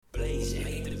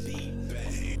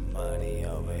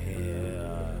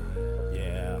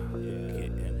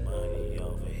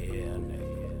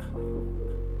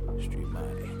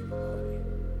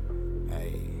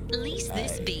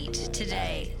Release this beat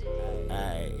today.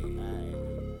 Ay,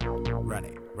 run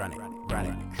it, run it, run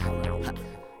it.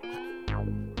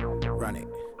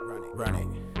 Run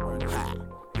it, run it, ha.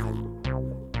 Run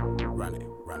it, run it,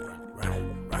 run it, run it,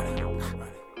 run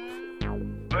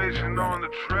it. Blazing on the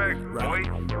track, boy.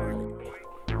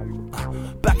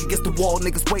 Back against the wall,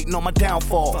 niggas waiting on my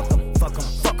downfall.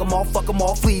 Fuck 'em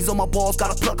off, fleas on my balls,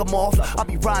 gotta pluck 'em off. I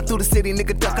be riding through the city,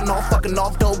 nigga ducking off, fucking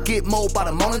off. Don't get mowed by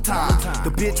the morning time.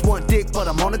 The bitch want dick, but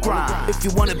I'm on the grind. If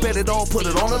you want it bet it all, put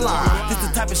it on the line. This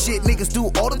the type of shit niggas do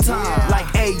all the time. Like,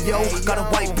 hey yo, got a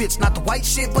white bitch, not the white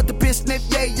shit, but the bitch sniff,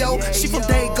 yeah yo. She from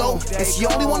Dago, and she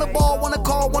only wanna ball, wanna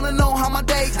call, wanna know how my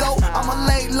day go. I'ma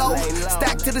lay low,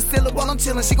 stack to the ceiling while I'm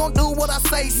chillin'. She gon' do what I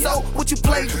say so. What you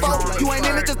play for? You ain't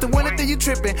in it just to win it, then you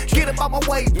trippin'. Get up out my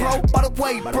way, bro. By the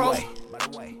way, bro.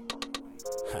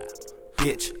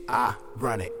 Bitch, I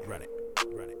run it. Run it,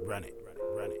 run it, run it,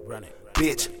 run it, run it.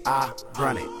 Bitch, I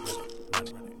run it.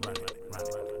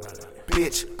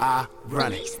 Bitch, I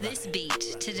run it. Release this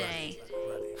beat today.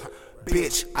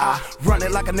 Bitch, I run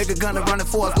it like a nigga gonna run it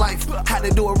for his life. Had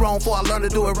to do it wrong before I learned to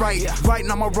do it right. Righting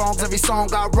all my wrongs, every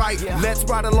song I write. Let's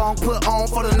ride along, put on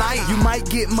for the night. You might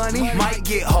get money, might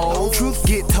get hoes. Truth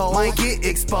get told, might get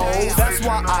exposed. That's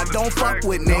why I don't fuck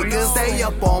with niggas. Stay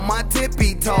up on my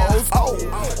tippy toes. Oh,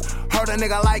 heard a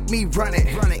nigga like me run it.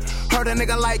 Heard a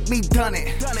nigga like me done it.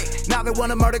 Now they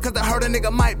wanna murder cause they heard a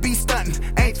nigga might be stuntin'.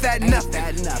 Ain't that nothing?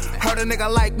 Heard a nigga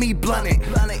like me blunt it.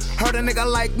 Heard a nigga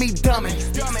like me dumb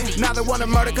it. Now they wanna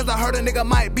murder cause I heard a nigga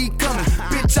might be coming.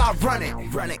 Bitch, I run it.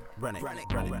 Run it, run it, run it,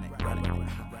 run it, run it.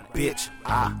 Bitch,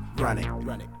 I run it.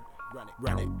 Run it, run it,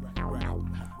 run it, run it.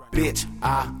 Bitch,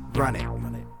 I run it.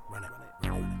 Run it, run it,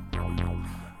 run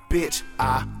it. Bitch,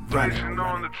 I run it. Blazing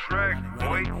on the track,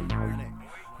 boy.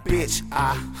 Bitch,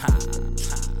 I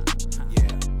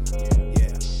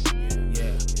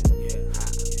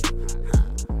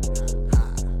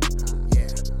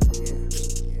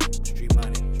street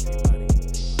money,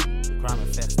 crime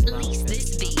infested. Release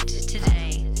this beat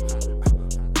today.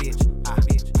 Bitch, I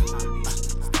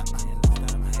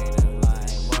stuntin'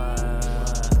 like what?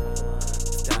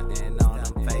 Stuntin' on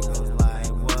them fakers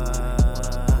like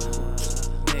what?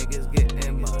 Niggas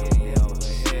getting money over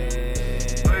here.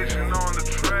 Blazing on the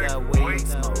track, boy.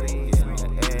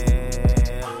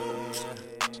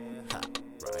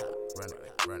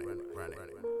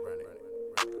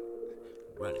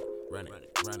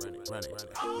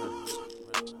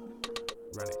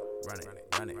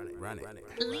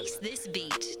 Release this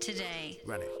beat today.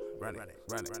 Run it.